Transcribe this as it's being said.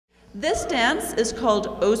This dance is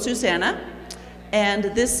called O Susanna, and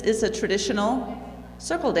this is a traditional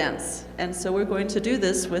circle dance. And so we're going to do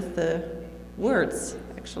this with the words,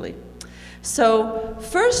 actually. So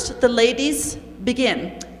first, the ladies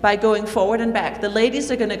begin by going forward and back. The ladies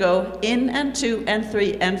are going to go in and 2 and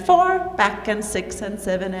 3 and 4, back and 6 and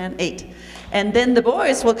 7 and 8. And then the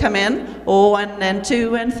boys will come in, 1 and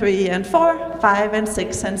 2 and 3 and 4, 5 and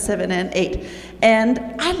 6 and 7 and 8. And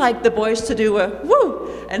I like the boys to do a woo.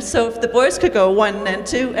 And so if the boys could go 1 and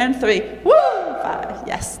 2 and 3, woo, 5.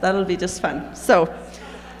 Yes, that'll be just fun. So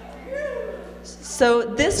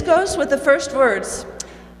this goes with the first words.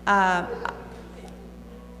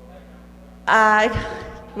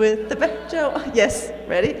 With the banjo, yes,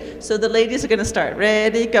 ready? So the ladies are gonna start,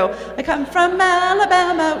 ready, go. I come from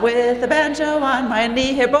Alabama with a banjo on my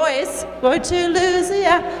knee. Here, boys, going to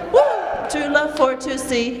Louisiana, woo, to love for to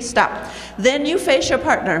see, stop. Then you face your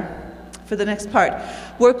partner for the next part.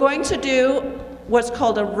 We're going to do what's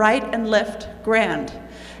called a right and left grand.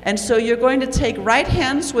 And so you're going to take right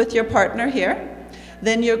hands with your partner here.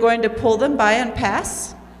 Then you're going to pull them by and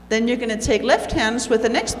pass. Then you're going to take left hands with the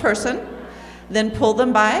next person. Then pull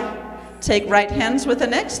them by, take right hands with the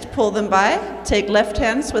next, pull them by, take left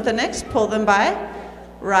hands with the next, pull them by,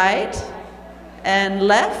 right and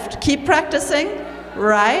left. Keep practicing,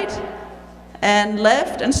 right and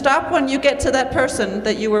left, and stop when you get to that person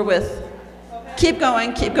that you were with. Keep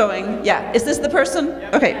going, yeah. Is this the person?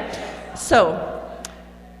 Okay, so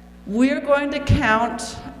we're going to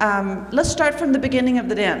count, let's start from the beginning of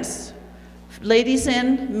the dance. Ladies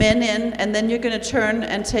in, men in, and then you're going to turn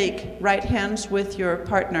and take right hands with your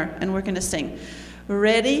partner, and we're going to sing.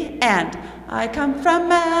 Ready, and I come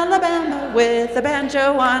from Alabama with a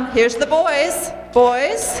banjo on. Here's the boys.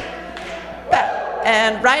 Boys. Back.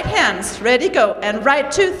 And right hands. Ready, go. And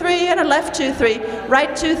right 2, 3, and a left 2, 3.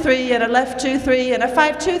 Right 2, 3, and a left 2, 3, and a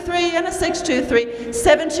 5, 2, 3, and a 6, 2, 3.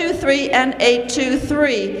 7, 2, 3, and 8, 2,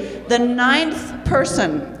 3. The 9th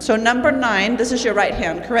person. So number 9, this is your right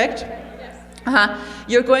hand, correct?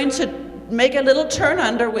 You're going to make a little turn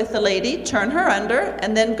under with the lady, turn her under,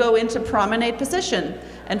 and then go into promenade position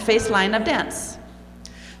and face line of dance.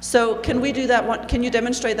 So can we do that one? Can you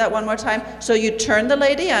demonstrate that one more time? So you turn the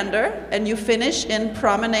lady under and you finish in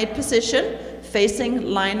promenade position facing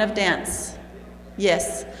line of dance.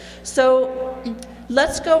 Yes. So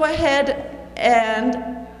let's go ahead,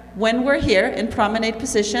 and when we're here in promenade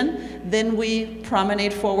position, then we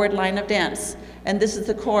promenade forward line of dance. And this is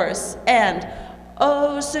the chorus. And,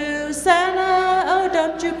 oh, Susanna, oh,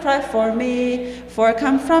 don't you cry for me, for I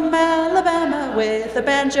come from Alabama with a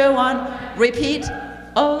banjo on. Repeat.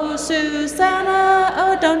 Oh, Susanna,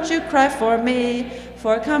 oh, don't you cry for me,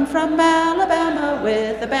 for I come from Alabama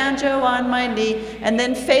with a banjo on my knee. And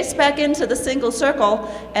then face back into the single circle,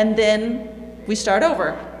 and then we start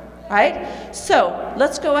over. Right? So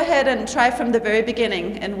let's go ahead and try from the very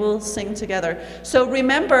beginning, and we'll sing together. So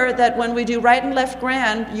remember that when we do right and left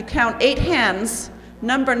grand, you count 8 hands.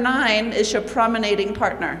 Number 9 is your promenading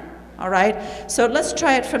partner. All right? So let's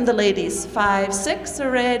try it from the ladies. 5, 6,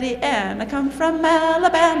 ready, and I come from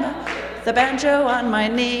Alabama, the banjo on my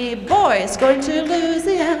knee. Boys, going to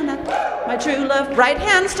Louisiana, my true love. Right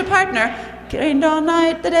hands to partner. It rained all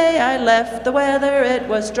night the day I left, the weather it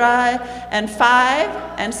was dry. And 5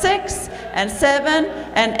 and 6 and 7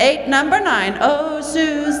 and 8, number 9. Oh,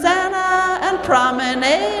 Susanna, and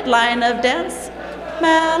promenade line of dance,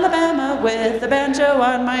 Alabama with a banjo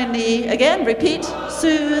on my knee. Again, repeat.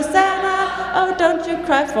 Susanna, oh, don't you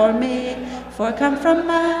cry for me, for I come from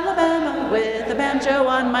Alabama with a banjo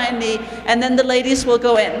on my knee. And then the ladies will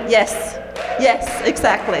go in. Yes, yes,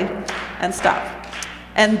 exactly. And stop.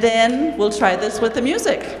 And then we'll try this with the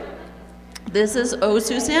music. This is O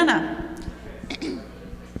Susanna. Ready?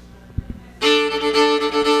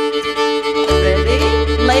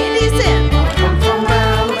 Ladies in. I come from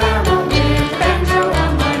Alabama with a banjo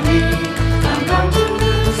on my knee. I'm going to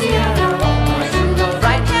Louisiana, my true love.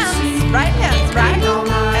 Right hands, right,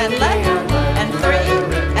 and left, and 3,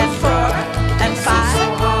 and 4, and 5,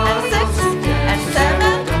 and 6, and 7,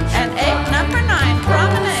 and 8, number 9,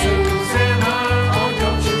 promenade. Susanna, oh,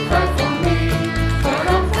 don't you cry for me, for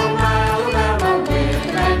I'm from Alabama with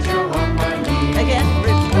a banjo on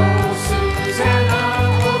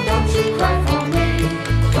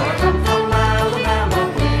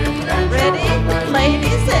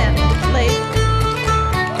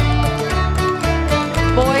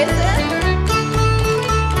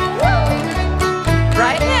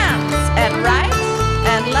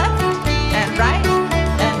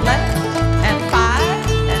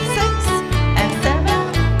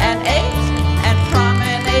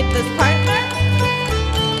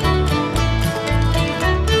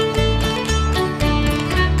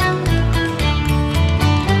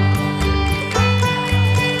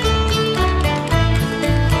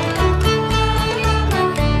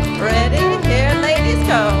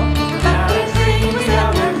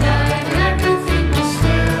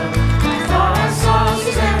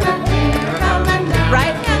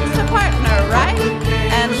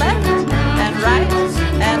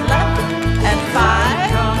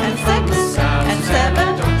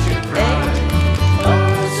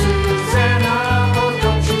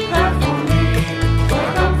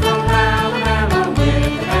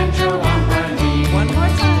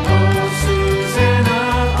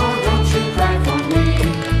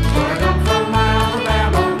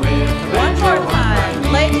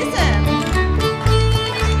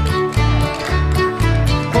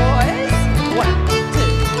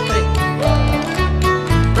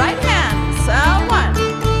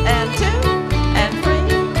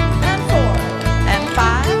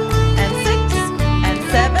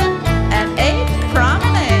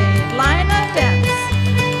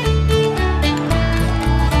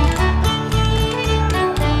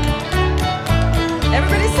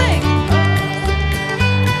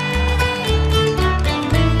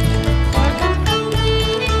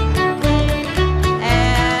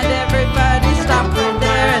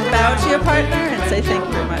say thank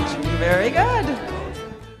you very much. Very good.